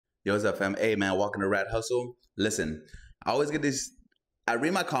Yo, what's up, fam? Hey, man, welcome to RAD Hustle. Listen, I always get these, I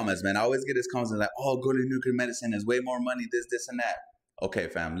read my comments, man. I always get these comments like, oh, go to nuclear medicine. There's way more money, this, and that. Okay,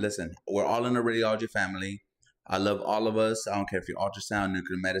 fam, listen, we're all in the radiology family. I love all of us. I don't care if you're ultrasound,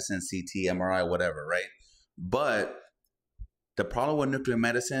 nuclear medicine, CT, MRI, whatever, right? But the problem with nuclear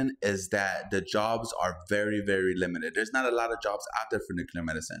medicine is that the jobs are very, very limited. There's not a lot of jobs out there for nuclear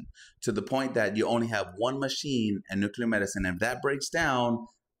medicine, to the point that you only have one machine in nuclear medicine. If that breaks down,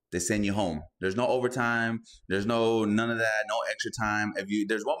 they send you home. There's no overtime. There's none of that, no extra time.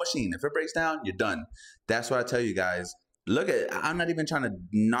 There's one machine. If it breaks down, you're done. That's what I tell you guys. I'm not even trying to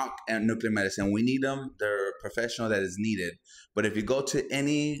knock at nuclear medicine. We need them. They're a professional that is needed. But if you go to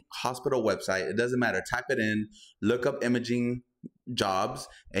any hospital website, it doesn't matter. Type it in, look up imaging jobs,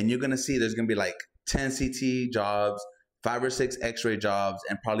 and you're going to see there's going to be like 10 CT jobs, 5 or 6 x-ray jobs,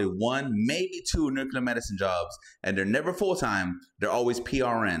 and probably 1, maybe 2 nuclear medicine jobs. And they're never full-time. They're always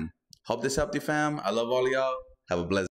PRN. Hope this helped you, fam. I love all of y'all. Have a blessed